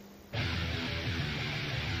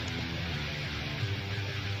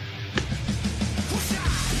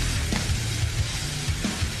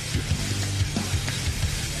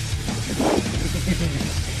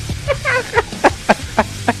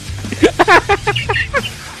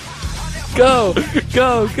Go,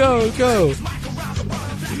 go, go, go.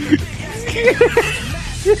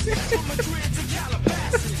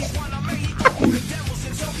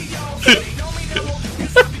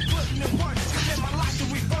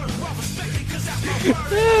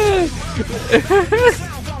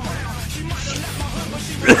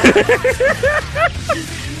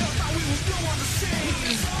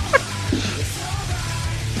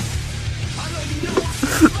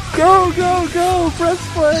 Go, go, go! Press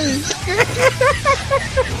play!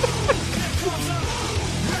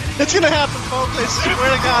 It's gonna happen, folks. I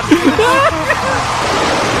swear to God.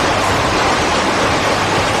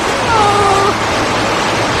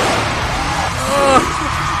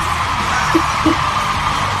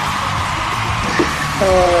 Oh,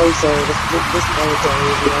 I'm sorry. This commentary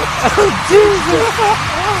is Oh, Jesus!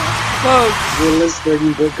 Folks, we're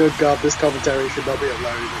listening, but good God, this commentary should not be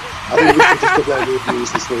uploaded. I think we should just upload reviews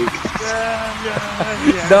this week.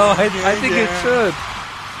 Yeah. no, I think it should.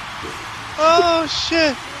 Oh,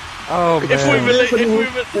 shit. Oh, man.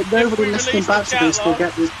 Nobody listening back to this will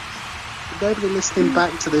get this. Nobody listening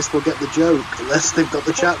back to this will get the joke unless they've got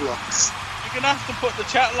the chat logs. You're gonna have to put the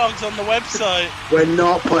chat logs on the website. We're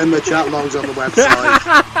not putting the chat logs on the website.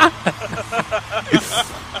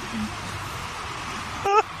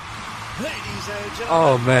 Ladies and gentlemen,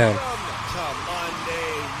 Oh, man.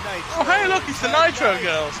 Oh, hey, look, it's the Nitro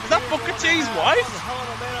Girls. Is that Booker T's wife?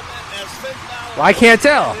 Well, I can't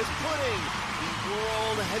tell.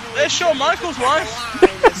 There's Shawn Michaels' wife.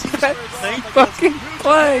 Fucking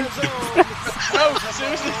play. No,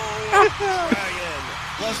 seriously.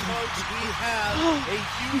 Plus, folks, we have a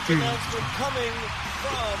huge announcement coming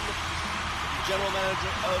from the general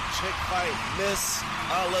manager of Chick Fight, Miss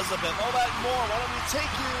Elizabeth. All that and more. Why don't we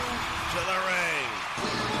take you to the ring?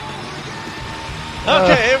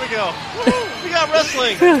 Okay, here we go. Woo-hoo, we got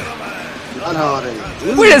wrestling. Matt Hardy.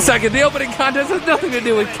 Wait a second, the opening contest has nothing to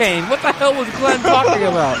do with Kane. What the hell was Glenn talking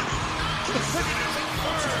about?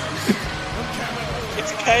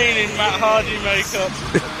 It's Kane in Matt Hardy makeup.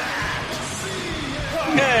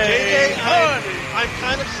 Hey, Hardy. I'm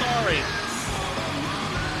kind of sorry.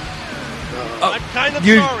 I'm kind of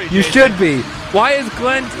sorry. You JJ. should be. Why is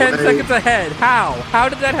Glenn 10 seconds ahead? How? How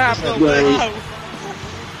did that happen? Wait.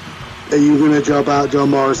 Are you going to job out John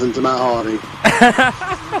Morrison to Matt Hardy?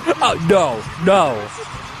 Oh, no.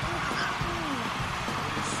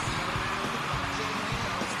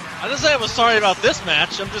 I didn't say I was sorry about this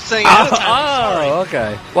match. I'm just saying ahead of time I'm sorry.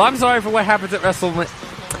 Okay. Well, I'm sorry for what happens at WrestleMania.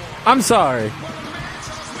 I'm sorry.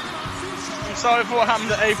 I'm sorry for what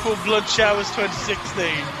happened at April Blood Showers 2016.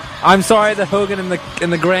 I'm sorry that Hogan and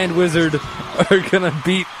the Grand Wizard are gonna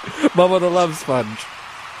beat Bubba the Love Sponge.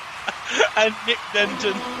 And Nick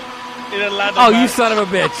Denton in a ladder Oh, match. you son of a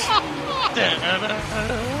bitch!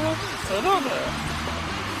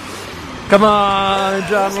 Come on,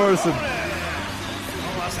 John Morrison.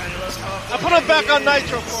 I put him back on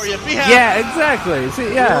Nitro for you. Be happy. Yeah, exactly.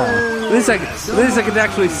 See, yeah. At least I could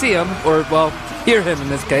actually see him, or well, hear him in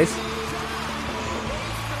this case.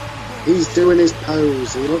 He's doing his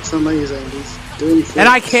pose. He looks amazing. He's doing flips. And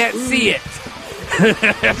I can't see it.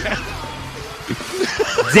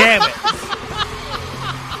 Damn it.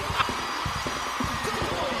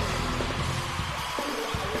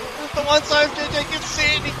 The one time JJ can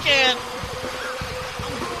see it, he can't.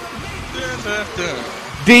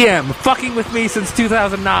 DM, fucking with me since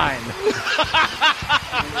 2009.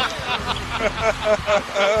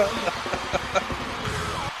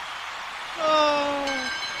 Oh,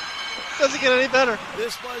 doesn't get any better.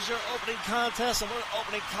 This was your opening contest, and what an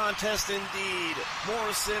opening contest indeed.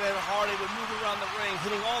 Morrison and Hardy would move around the ring,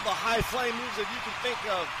 hitting all the high-flying moves that you can think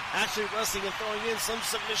of, actually wrestling and throwing in some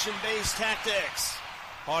submission-based tactics.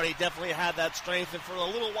 Hardy definitely had that strength, and for a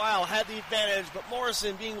little while had the advantage, but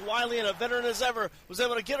Morrison, being wily and a veteran as ever, was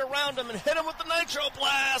able to get around him and hit him with the Nitro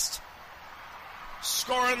Blast,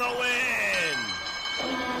 scoring the win.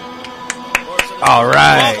 All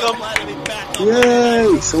right.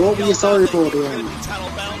 Yay! So what were you sorry for, Dan?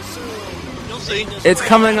 You'll see. It's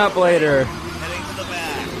coming up later.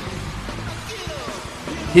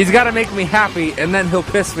 He's got to make me happy, and then he'll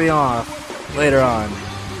piss me off later on.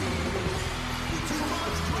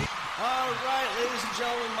 All right, ladies and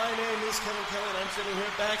gentlemen, my name is Kevin Kelly, and I'm sitting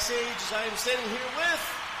here backstage as I am sitting here with,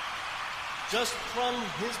 just from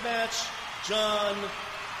his match, John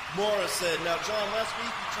Morrison. Now, John, last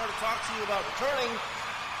week we tried to talk to you about returning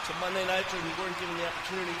to Monday Nitro, and you weren't given the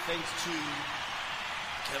opportunity thanks to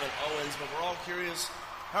Kevin Owens, but we're all curious,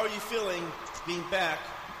 how are you feeling being back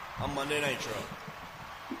on Monday Nitro?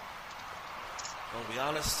 I'll be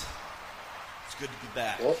honest, it's good to be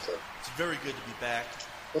back. Awesome. It's very good to be back.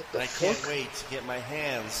 What the I fuck? can't wait to get my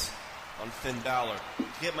hands on Finn Balor, to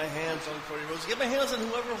get my hands on Cody Rhodes, to get my hands on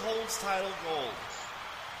whoever holds title gold.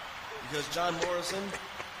 Because John Morrison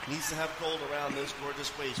needs to have gold around this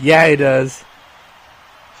gorgeous waist. Yeah, he does.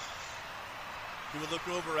 He would look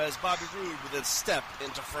over as Bobby Roode would then step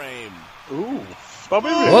into frame. Ooh. Bobby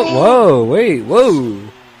Roode. Whoa, wait, whoa.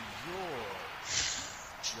 So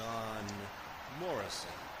you're John Morrison.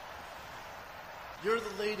 You're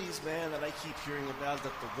the ladies' man that I keep hearing about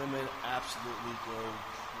that the women absolutely go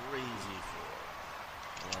crazy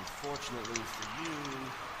for. And unfortunately for you,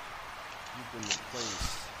 you've been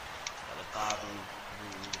replaced by the Bobby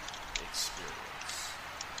Roode experience.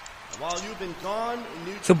 And while you've been gone,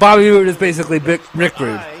 So Bobby Roode is basically Rick Rude.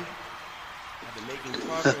 I have been making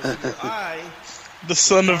progress here. I The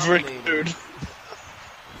son of Rick Rude.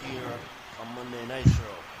 here on Monday Nitro.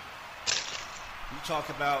 You talk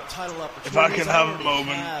about title opportunities. If I can have a already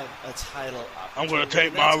moment, have a title I'm going to opportunity.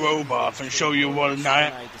 take my That's gonna robe be off and show you what a when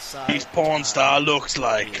nice I decide porn star time looks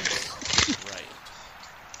like. is right.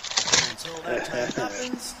 And until that time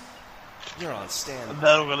happens, you're on standby. And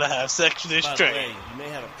then I'm going to have sex with this By the way, train. you may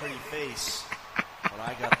have a pretty face, but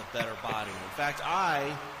I got the better body. In fact,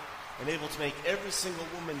 I am able to make every single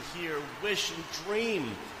woman here wish and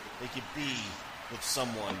dream they could be with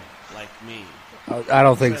someone like me. I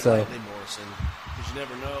don't think Tread so. lightly, Morrison, because you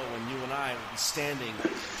never know when you and I will be standing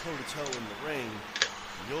toe-to-toe in the ring,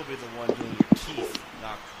 and you'll be the one getting your teeth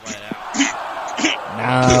knocked right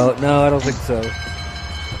out. No, I don't think so.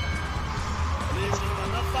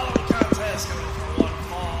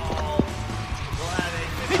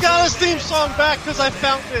 He got his theme song back because I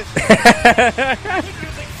found it.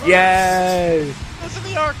 Yay! It's in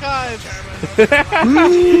the archives.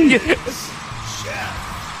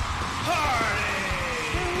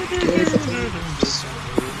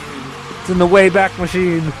 It's in the Wayback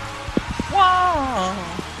Machine.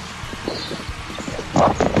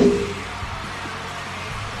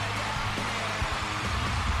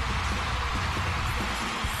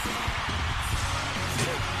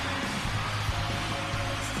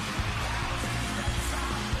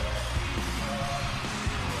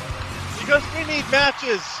 Because we need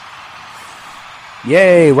matches.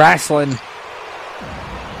 Yay, wrestling.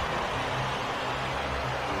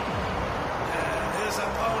 His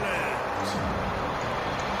opponent,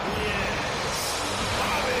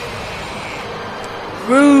 he is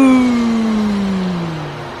Woo!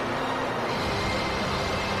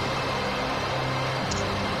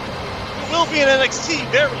 He will be in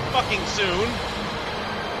NXT very fucking soon.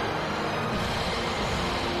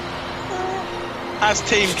 As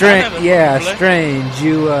Team Canada, probably. Strange.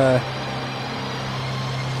 You,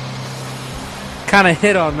 kind of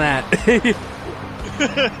hit on that.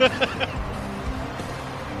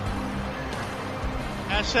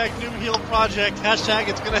 Hashtag New Heel Project. Hashtag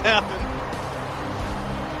it's gonna happen.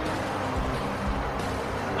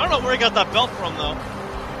 I don't know where he got that belt from, though.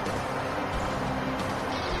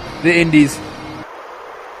 The Indies.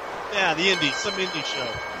 Yeah, the Indies. Some indie show.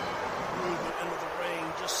 movement into the ring,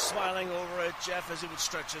 just smiling over at Jeff as he would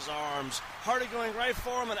stretch his arms. Hardy going right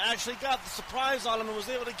for him and actually got the surprise on him and was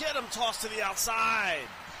able to get him tossed to the outside.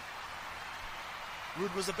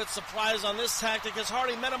 Rude was a bit surprised on this tactic as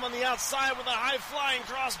Hardy met him on the outside with a high-flying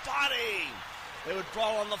cross-body. They would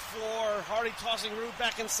brawl on the floor, Hardy tossing Rude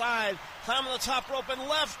back inside, climbing the top rope and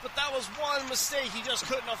left, but that was one mistake he just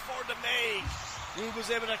couldn't afford to make. Rude was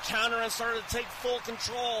able to counter and started to take full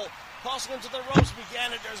control. Tossing him to the ropes, began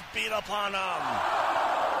to just beat upon him.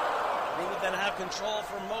 Rude would then have control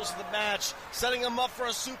for most of the match, setting him up for a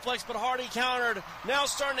suplex, but Hardy countered. Now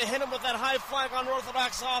starting to hit him with that high flank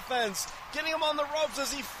unorthodox offense, getting him on the ropes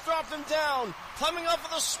as he dropped him down, climbing up for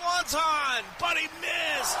the swanton, but he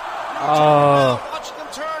missed. Watching him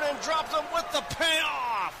turn and dropped him with the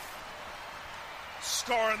payoff.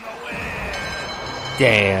 Scoring the win.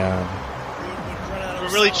 Damn. We're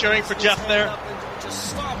really cheering for Jeff there. Just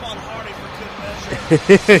stomp on Hardy for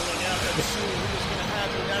good measure.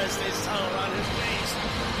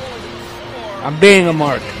 I'm being a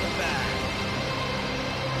mark.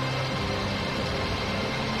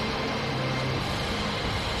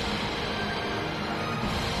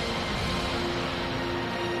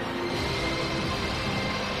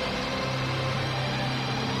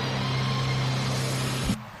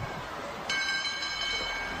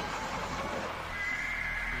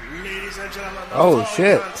 Ladies and gentlemen, the Oh,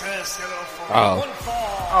 shit. contest scheduled for Oh. one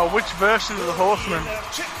fall. Oh, which version of the Horseman?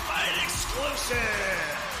 Chick Fight exclusive.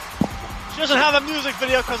 She doesn't have a music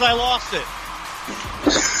video because I lost it.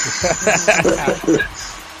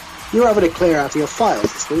 You're having to clear out your files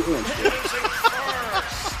this week, aren't you? Introducing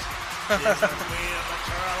first, she's the queen of the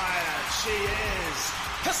Carolinas. She is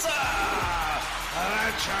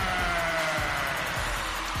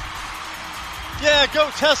Yeah, go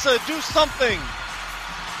Tessa, do something.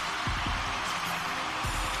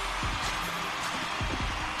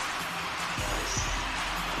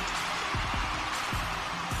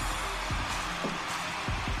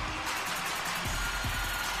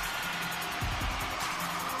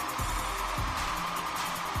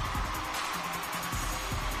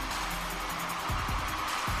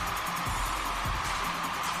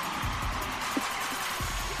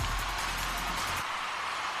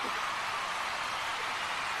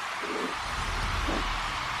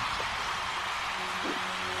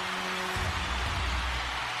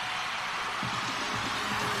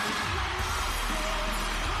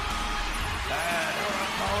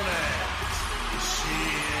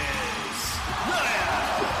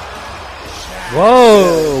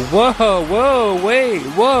 Whoa, whoa, whoa, wait,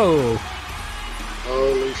 whoa.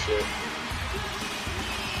 Holy shit.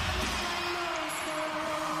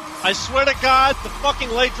 I swear to God, the fucking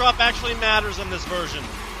leg drop actually matters in this version.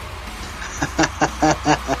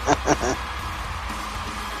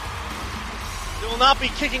 You will not be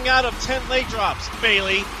kicking out of 10 leg drops,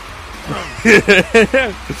 Bailey.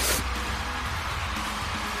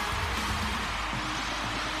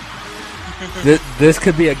 This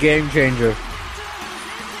could be a game changer.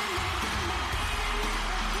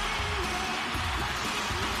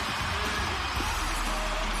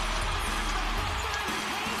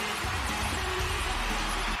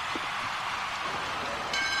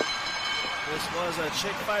 This was a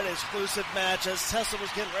Chick Fight exclusive match as Tessa was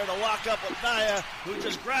getting ready to lock up with Nia, who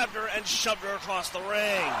just grabbed her and shoved her across the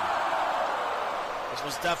ring. This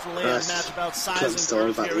was definitely a match about size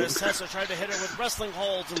and girth here as Tessa tried to hit her with wrestling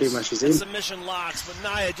holds and submission locks, but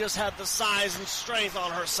Nia just had the size and strength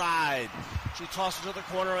on her side. She tossed her to the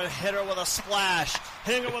corner and hit her with a splash,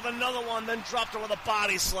 hitting her with another one, then dropped her with a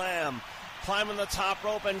body slam. Climbing the top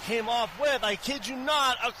rope and came off with, I kid you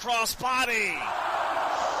not, a crossbody.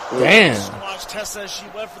 Damn. Squashed Tessa as she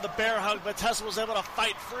went for the bear hug, but Tessa was able to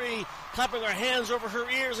fight free, clapping her hands over her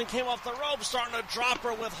ears and came off the rope, starting to drop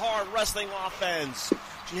her with hard wrestling offense.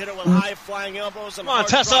 She hit her with high-flying elbows and hard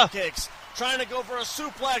drop kicks, trying to go for a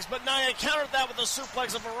suplex, but Nia countered that with a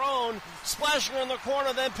suplex of her own, splashing her in the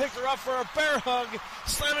corner, then picked her up for a bear hug,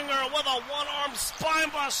 slamming her with a one-arm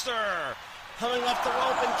spinebuster. Coming off the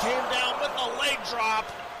rope and came down with a leg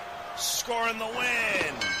drop, scoring the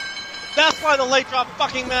win. That's why the leg drop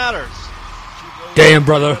fucking matters. Damn,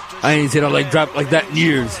 brother. I ain't seen a leg drop like that in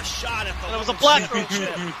years. And it was a black girl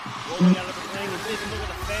chip. Rolling out of the ring and taking a look at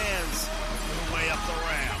the fans on the way up the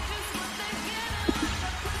ramp.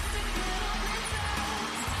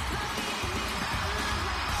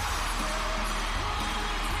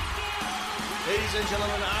 Ladies and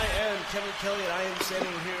gentlemen, I am Kevin Kelly, and I am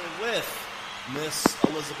standing here with Miss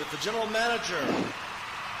Elizabeth, the general manager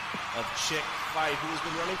of Chick Fight, who has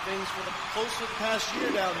been running things for close to the past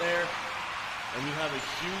year down there. And you have a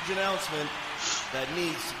huge announcement that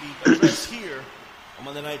needs to be addressed here on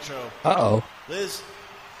Monday Nitro. Uh-oh. Liz,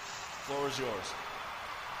 floor is yours.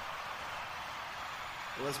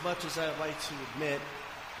 Well, as much as I'd like to admit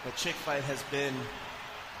that Chick Fight has been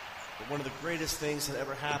one of the greatest things that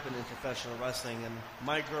ever happened in professional wrestling, and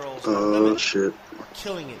my girls are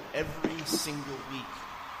killing it every single week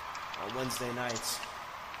on Wednesday nights.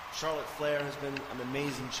 Charlotte Flair has been an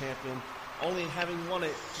amazing champion, only having won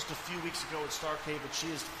it just a few weeks ago at Starrcade, but she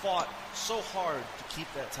has fought so hard to keep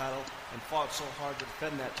that title and fought so hard to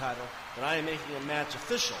defend that title that I am making a match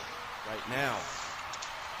official right now.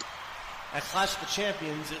 At Clash of the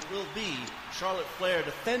Champions, it will be Charlotte Flair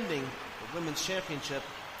defending the Women's Championship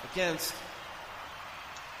against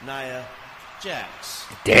Nia Jax.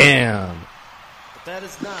 Damn. But that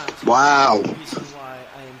is not the reason why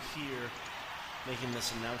I am here making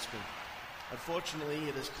this announcement. Unfortunately,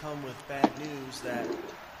 it has come with bad news that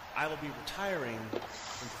I will be retiring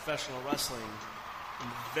from professional wrestling in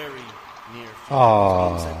the very near future. It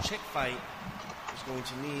means that Chick Fight is going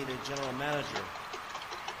to need a general manager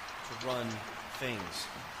to run things.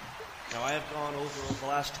 Now, I have gone over the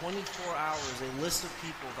last 24 hours a list of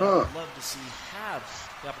people that I would love to see have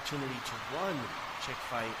the opportunity to run Chick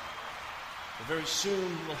Fight. But very soon,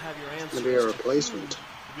 you will have your answers. Maybe a replacement.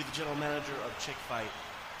 To be the general manager of Chick Fight,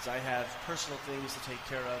 as I have personal things to take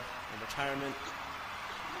care of in retirement.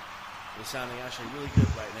 It's sounding actually really good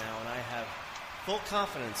right now, and I have full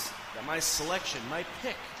confidence that my selection, my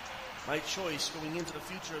pick, my choice going into the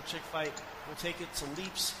future of Chick Fight will take it to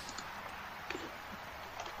leaps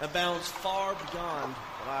and bounds far beyond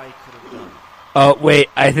what I could have done. Oh, wait,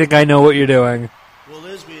 I think I know what you're doing. Well,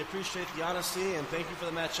 Liz, we appreciate the honesty, and thank you for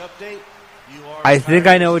the match update. I think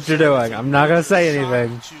I know what you're doing. I'm not going to say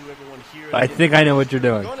anything. To everyone here. I think I know what you're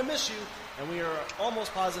doing. We're going to miss you, and we are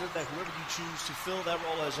almost positive that whoever you choose to fill that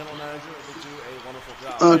role as general manager will do a wonderful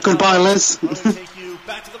job. Goodbye, Liz. I'm going to take you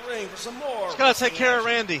back to the ring for some more. Just gotta take care of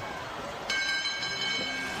Randy.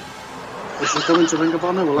 Is she coming to Ring of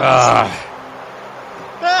Honor? We'll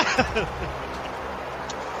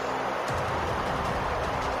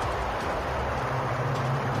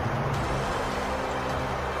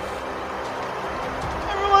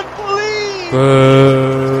Everyone, please!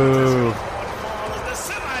 Boo.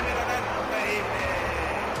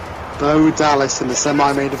 Bo Dallas in the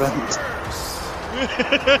semi-main event.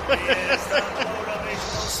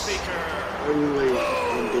 Only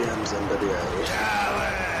NDM's NWA.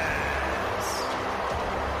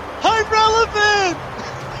 I'm relevant!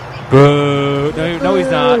 Boo. No, he's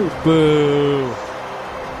not. Boo.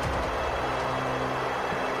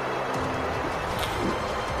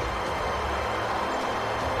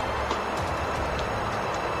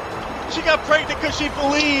 She got pregnant because she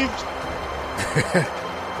believed.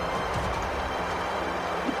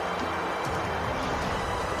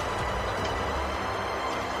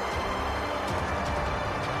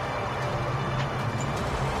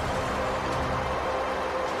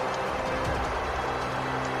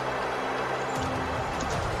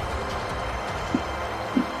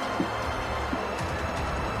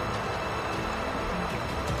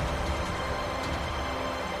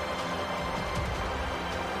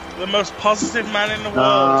 The most positive man in the world.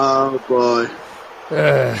 Oh boy.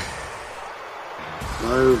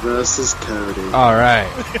 Mo versus Cody. All right.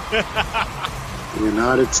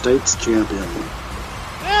 United States champion.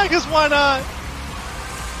 Yeah, because why not?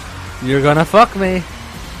 You're gonna fuck me.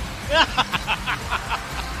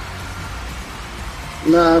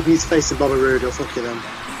 No, he's facing Bobby Roode. He'll fuck you then.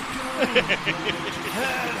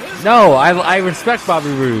 No, I respect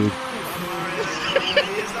Bobby Roode.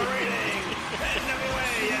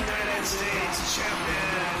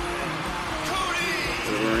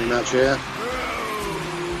 Match here.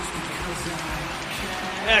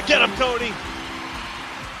 Yeah, get him, Cody.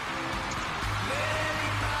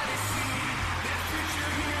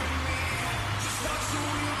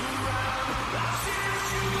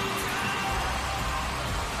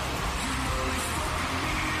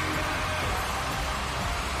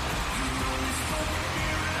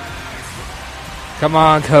 Come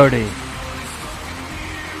on, Cody.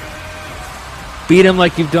 Beat him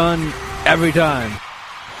like you've done every time.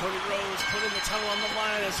 Cody Rhodes putting the title on the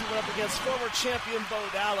line as he went up against former champion Bo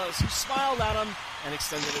Dallas, who smiled at him and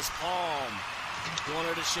extended his palm. He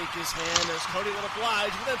wanted to shake his hand as Cody would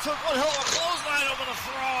oblige, but then took one hell of a clothesline over the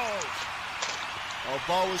throat. Oh,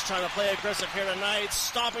 Bo was trying to play aggressive here tonight,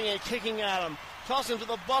 stomping and kicking at him, tossed him to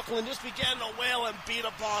the buckle and just began to wail and beat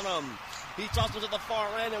upon him. He tossed him to the far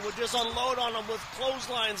end and would just unload on him with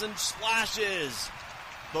clotheslines and splashes.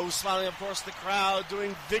 Bo smiling, of course, the crowd,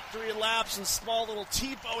 doing victory laps and small little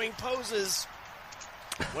T-bowing poses.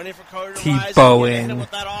 Waiting for Cody to rise and get him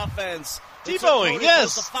with that offense. T-bowing,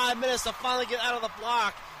 yes! Close to 5 minutes to finally get out of the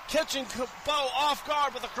block. Catching Bo off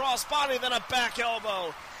guard with a crossbody, then a back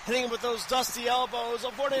elbow. Hitting him with those dusty elbows,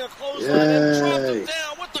 avoiding a clothesline, and dropped him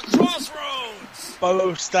down with the crossroads.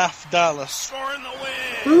 Bo Staff Dallas. Scoring the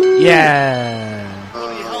win. Yeah.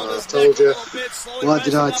 I told you. What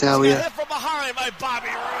did I tell you? Hit from behind by Bobby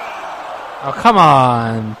Roode. Oh, come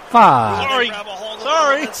on. Fuck.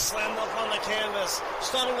 Sorry. Slammed up on the canvas,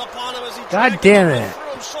 stunning upon him as he God damn it.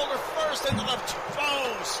 threw him shoulder first into the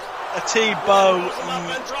post. A T-bow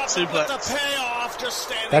suplex.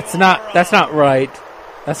 That's not right.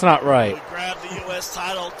 That's not right. He grabbed the U.S.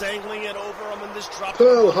 title, dangling it over him, and this dropped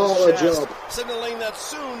Pearl Harbor job. signaling that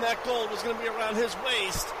soon that gold was going to be around his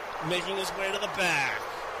waist, making his way to the back.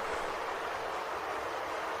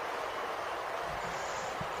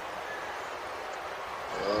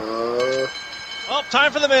 Oh,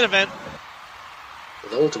 time for the main event.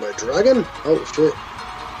 The Ultimate Dragon? Oh, shit.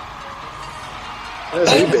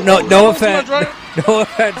 No offense. No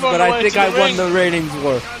offense, but I think I won the ratings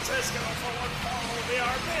war.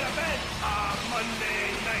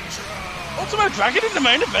 Ultimate Dragon in the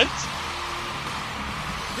main event?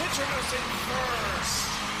 Introducing first,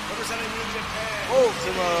 representing New Japan,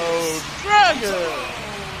 Ultimate Dragon!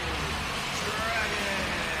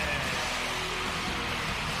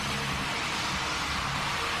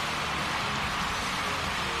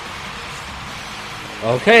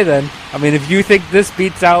 Okay, then. I mean, if you think this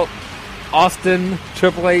beats out Austin,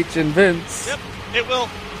 Triple H, and Vince... Yep, it will.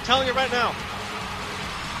 I'm telling you right now.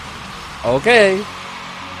 Okay.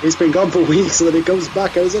 He's been gone for weeks, and then he comes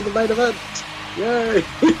back and he's in the main event. Yay!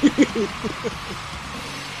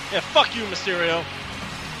 Yeah, fuck you, Mysterio.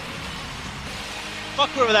 Fuck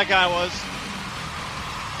whoever that guy was.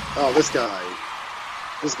 Oh, this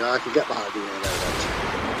guy can get behind me in there eventually.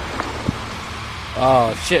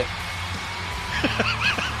 Oh, shit.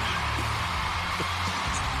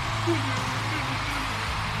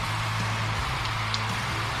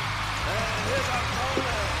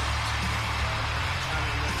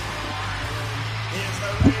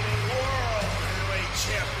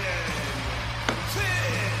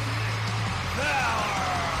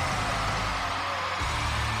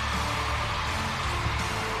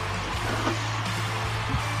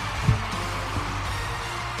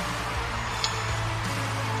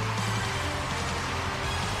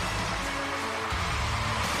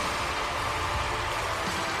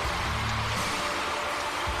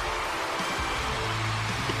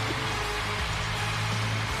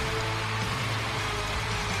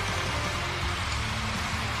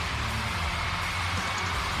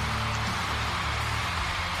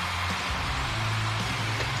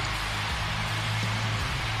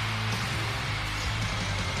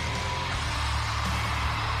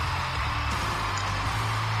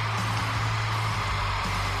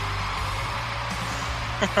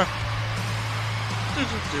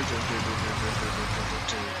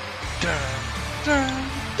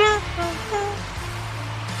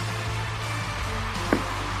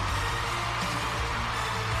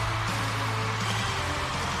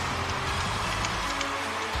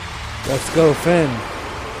 Let's go, Finn.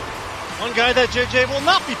 One guy that JJ will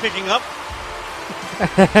not be picking up.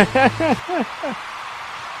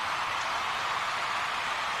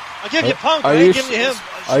 I'll give you Punk. I ain't giving you him.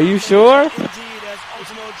 Are you sure? Indeed, as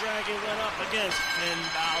Ultimo Dragon went up against Finn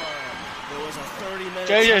Balor. There was a 30-minute.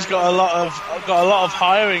 JJ's got a lot of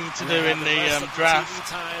hiring to do in the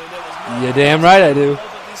draft. You're damn right I do.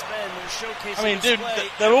 I mean, dude,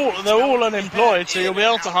 they're all unemployed, so you'll be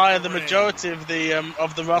able to hire the majority of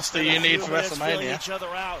the roster you need for WrestleMania.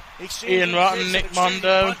 Ian Rotten, Nick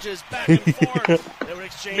Mondo,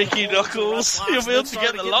 Mickey Knuckles. You'll be able to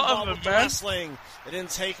get a lot of them, man. It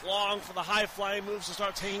didn't take long for the high-flying moves to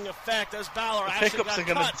start taking effect as Balor the actually pickups got are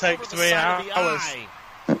going to cut take over the 3 side of the hours. eye.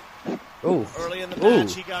 Ooh. Early in the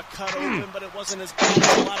match, he got cut open, but it wasn't as bad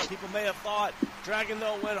as a lot of people may have thought. Dragon,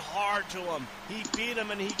 though, went hard to him. He beat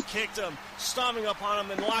him and he kicked him, stomping upon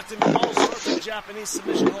him and locked him in all sorts of Japanese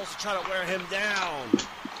submission holds to try to wear him down.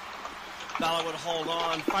 Balor would hold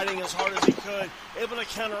on, fighting as hard as he could, able to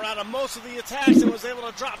counter out of most of the attacks and was able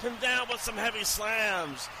to drop him down with some heavy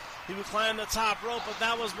slams. He would climb the top rope, but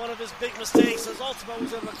that was one of his big mistakes as Ultimo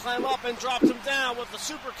was able to climb up and dropped him down with the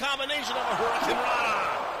super combination of a Hurricane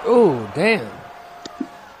Rana. Ooh, damn.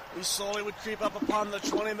 We slowly would creep up upon the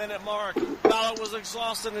 20-minute mark. Balor was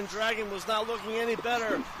exhausted and Dragon was not looking any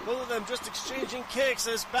better. Both of them just exchanging kicks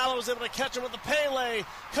as Balor was able to catch him with the Pele,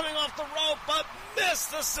 coming off the rope, but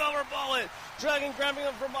missed the silver bullet. Dragon grabbing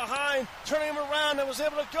him from behind, turning him around, and was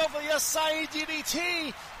able to go for the SIE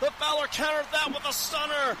DDT. But Balor countered that with a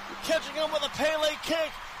stunner, catching him with a Pele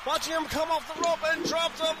kick, watching him come off the rope and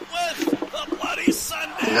dropped him with the Bloody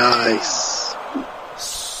Sunday. Nice.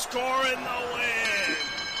 Scoring the win.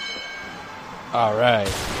 All right.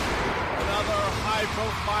 Another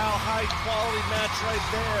high-profile, high-quality match right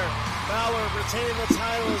there. Balor retaining the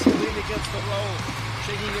title as he leaned against the rope,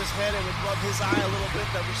 shaking his head and would rub his eye a little bit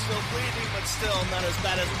that was still bleeding, but still not as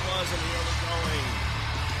bad as it was in the early going.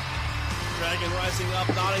 Dragon rising up,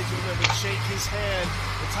 nodding to him and would shake his hand.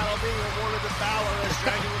 The title being awarded to Balor as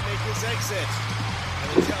Dragon would make his exit.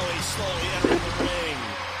 And until he slowly entered the ring.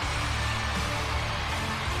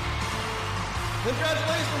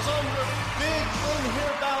 Congratulations on your big win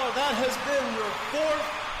here, Balor. That has been your 4th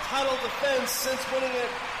title defense since winning it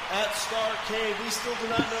at Starrcade. We still do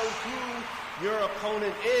not know who your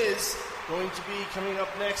opponent is going to be coming up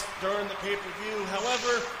next during the pay-per-view.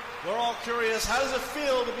 However, we're all curious, how does it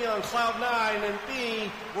feel to be on Cloud 9 and be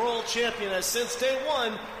world champion? As since day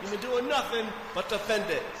one, you've been doing nothing but defend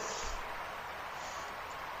it.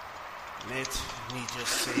 Let me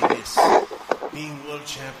just say this. Being world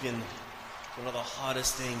champion, one of the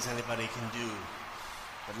hardest things anybody can do.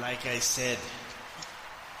 But like I said,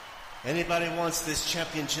 anybody wants this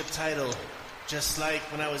championship title, just like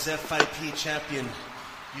when I was FIP champion.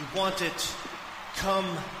 You want it, come,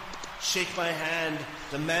 shake my hand,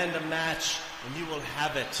 demand a match, and you will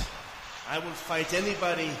have it. I will fight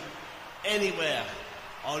anybody, anywhere,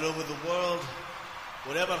 all over the world,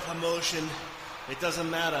 whatever promotion, it doesn't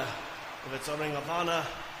matter. If it's a Ring of Honor,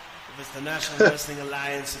 if it's the National Wrestling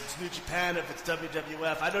Alliance, if it's New Japan, if it's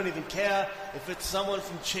WWF, I don't even care if it's someone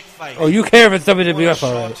from Chick Fight. Oh, you care if it's WWF,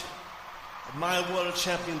 all right. My world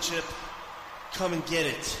championship, come and get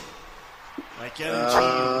it. I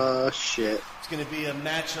guarantee you. Shit. It's going to be a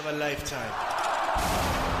match of a lifetime.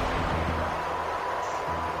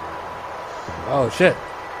 Oh, shit.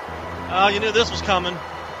 You knew this was coming.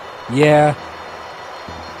 Yeah.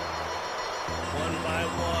 One by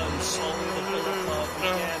one, slowly the Bullet Club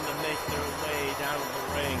began to make their way down to the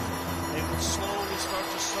ring. They would slowly start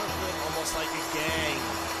to circle it almost like a gang.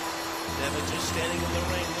 Devin just standing in the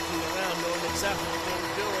ring, looking around, knowing exactly what they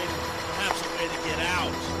were doing. Perhaps a way to get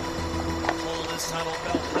out. Hold his title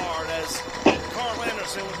belt hard as Carl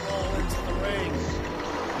Anderson would roll into the ring.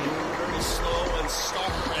 He moved very slow and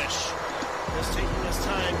stalkerish. Just taking his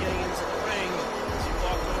time getting into the ring as he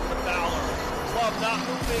walked over to Balor. Club not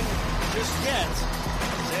moving just yet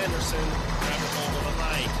as Anderson grabbed a hold of the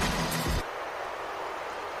mic.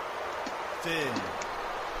 Finn.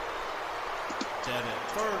 Devitt.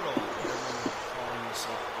 Fergal. Calling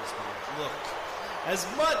yourself this month. Look, as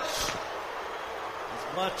much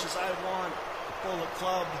as I want the Bullet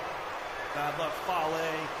Club, Bad Luck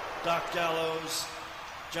Fale, Doc Gallows,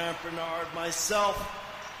 Giant Bernard, myself,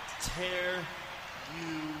 tear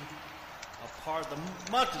you apart.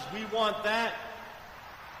 As much as we want that,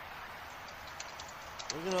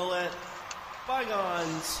 we're going to let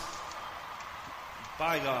bygones be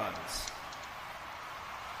bygones.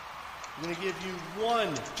 I'm going to give you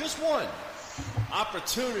just one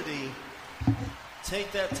opportunity.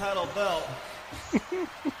 Take that title belt,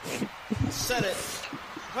 set it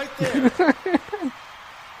right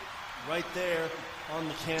there on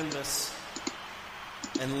the canvas,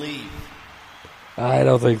 and leave. I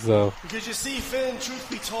don't think so. Because you see, Finn, truth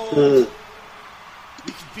be told, we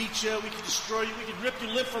can beat you, we can destroy you, we can rip you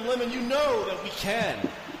limb from limb, and you know that we can,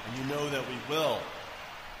 and you know that we will.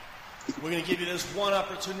 We're going to give you this one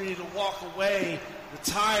opportunity to walk away,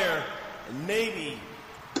 retire, and maybe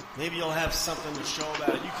you'll have something to show about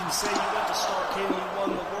it. You can say you went to Starrcade and you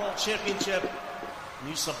won the World Championship, and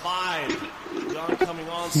you survived the oncoming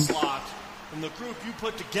onslaught from the group you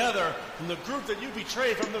put together, from the group that you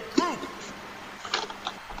betrayed, from the group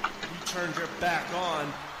you turned your back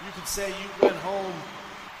on. You could say you went home,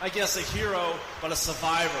 I guess a hero, but a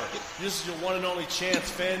survivor. This is your one and only chance,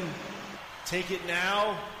 Finn. Take it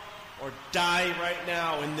now or die right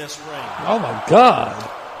now in this ring. Oh my God.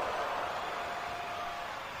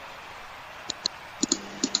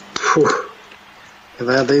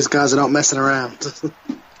 Well, these guys are not messing around. You,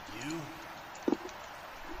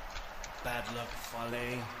 Bad Luck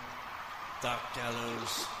Fale, Doc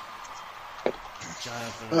Gallows,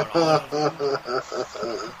 Giant Bernard,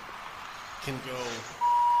 can go.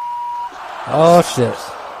 Oh shit.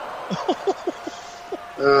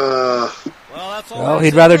 Well, that's all. Well,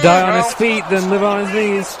 he'd rather die on his feet than live on his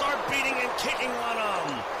knees. Start beating and kicking on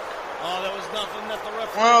him. Oh, there was nothing that the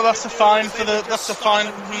referee. Well, that's a fine from the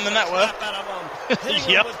network. Hitting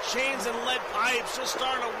Yep. him with chains and lead pipes, just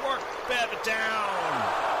starting to work Bev down.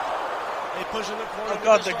 They push in the corner. Oh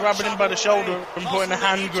God, they're grabbing him by the shoulder and putting a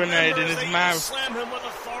hand grenade in his mouth. Slam him with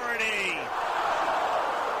authority.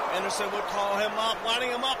 Anderson would call him up,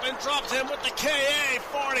 lining him up, and drops him with the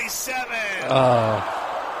KA-47.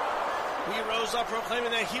 He rose up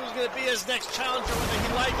proclaiming that he was going to be his next challenger, whether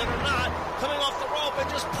he liked it or not, coming off the rope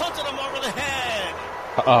and just punted him over the head.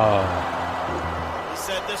 He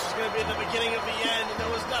said this was going to be the beginning of the end, and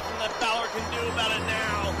there was nothing that Balor can do about it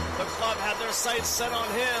now. The club had their sights set on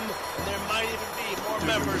him, and there might even be more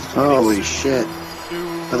members. Holy shit!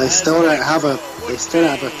 But they still don't have a. They still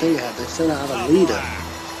don't have a figurehead. They still don't have a leader.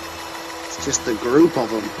 It's just a group of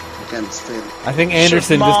them against Finn. I think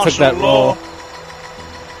Anderson just took that role.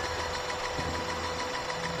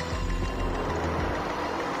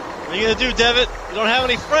 What are you going to do, Devitt? You don't have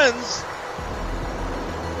any friends.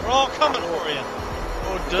 They're all coming for you.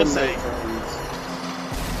 Oh, does he?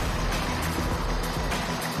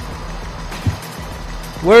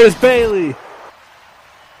 Where is Bailey?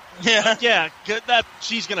 Yeah. Yeah, good, that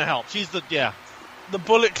she's going to help. She's the The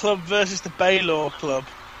Bullet Club versus the Baylor Club.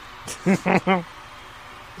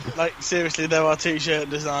 Like, seriously, there are t-shirt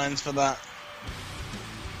designs for that.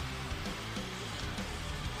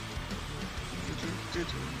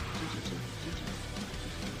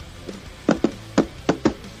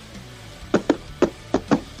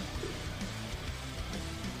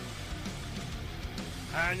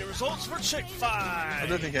 And the results for Chick 5. I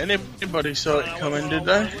don't think anybody saw it coming, did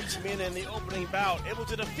they? In the opening bout, able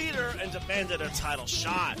to defeat her and demanded a title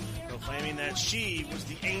shot, proclaiming that she was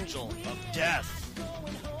the angel of death.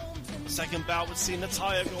 Second bout would see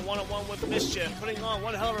Natalya go one-on-one with Mischief, putting on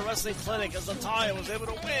one hell of a wrestling clinic as Natalya was able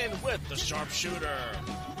to win with the sharpshooter.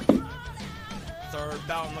 Third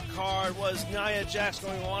bout in the card was Nia Jax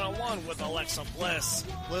going one-on-one with Alexa Bliss.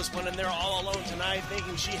 Bliss went in there all alone tonight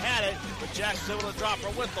thinking she had it, but Jax was able to drop her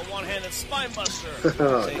with the one-handed spine buster,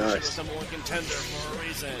 saying she was number one contender for a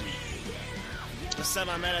reason. The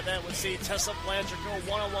semi-main event would see Tessa Blanchard go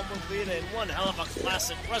one-on-one with Lita in one hell of a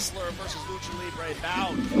classic wrestler versus Lucha Libre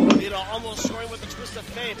bout. Lita almost scoring with a twist of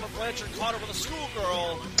fate, but Blanchard caught her with a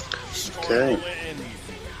schoolgirl, scoring the win.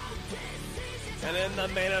 And in the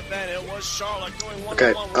main event, it was Charlotte going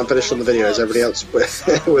one-on-one. Okay, I'm finished on the video. Is everybody else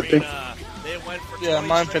with me? Yeah,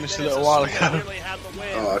 mine finished a little while ago.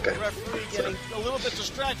 Oh, okay.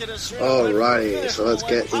 Alrighty, so let's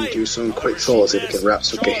get into some quick thoughts. If we can wrap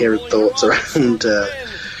some coherent thoughts around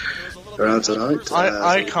tonight.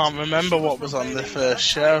 I can't remember what was on the first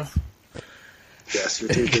show. Yes, you're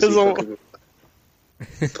too busy.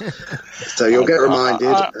 So you'll get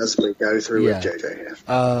reminded as we go through with JJ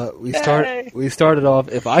here. We started off,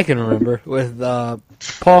 if I can remember, with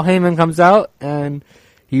Paul Heyman comes out and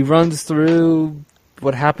he runs through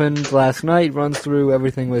what happened last night, runs through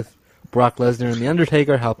everything with Brock Lesnar and The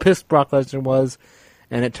Undertaker, how pissed Brock Lesnar was,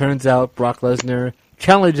 and it turns out Brock Lesnar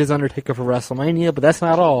challenges Undertaker for WrestleMania, but that's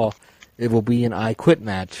not all. It will be an I Quit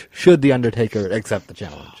match, should The Undertaker accept the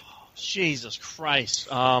challenge. Jesus Christ.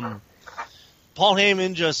 Paul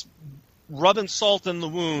Heyman just rubbing salt in the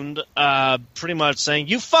wound, pretty much saying,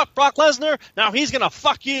 you fuck Brock Lesnar, now he's going to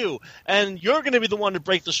fuck you, and you're going to be the one to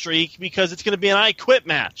break the streak because it's going to be an I Quit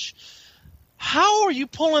match. How are you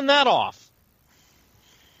pulling that off?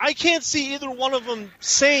 I can't see either one of them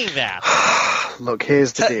saying that. Look,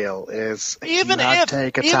 here's the deal, is even if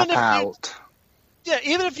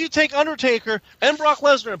you take Undertaker and Brock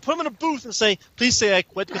Lesnar and put them in a booth and say, please say I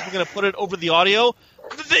quit because we're going to put it over the audio,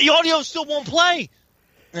 the audio still won't play.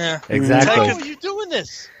 Yeah, exactly. How are you doing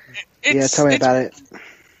this? Tell me about it.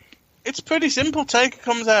 It's pretty simple. Taker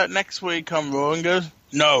comes out next week on Raw and goes,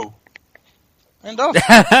 no. And off.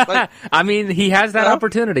 I mean, he has that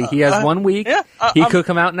opportunity. He has 1 week. He could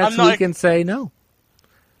come out next week and say no.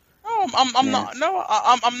 I'm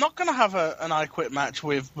not going to have an I Quit match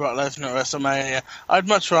with Brock Lesnar at WrestleMania. I'd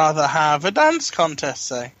much rather have a dance contest,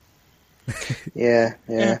 say. Yeah.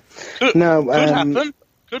 Could happen.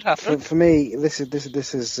 Could happen. For me, this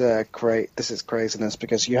is craziness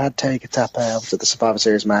because you had Taker tap out at the Survivor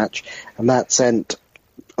Series match, and that sent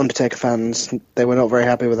Undertaker fans, they were not very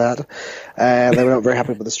happy with that. They were not very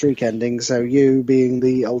happy with the streak ending. So you, being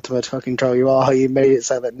the ultimate fucking troll you are, you made it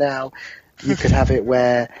so that now you could have it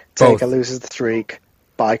where Taker loses the streak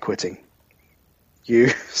by quitting. You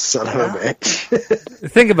son of a bitch.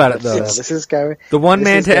 Think about it, though. This is going. The one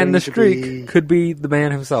man to end the streak could be the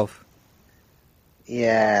man himself.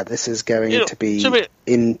 Yeah, this is going to be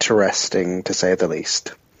interesting, to say the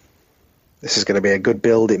least. This is going to be a good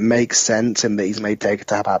build. It makes sense in that he's made Taker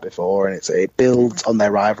tap out before, and it builds on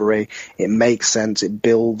their rivalry. It makes sense. It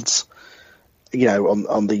builds,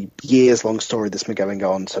 on the years-long story that's been going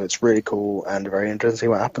on. So it's really cool and very interesting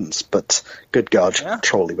what happens. But good God,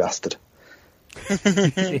 trolly bastard.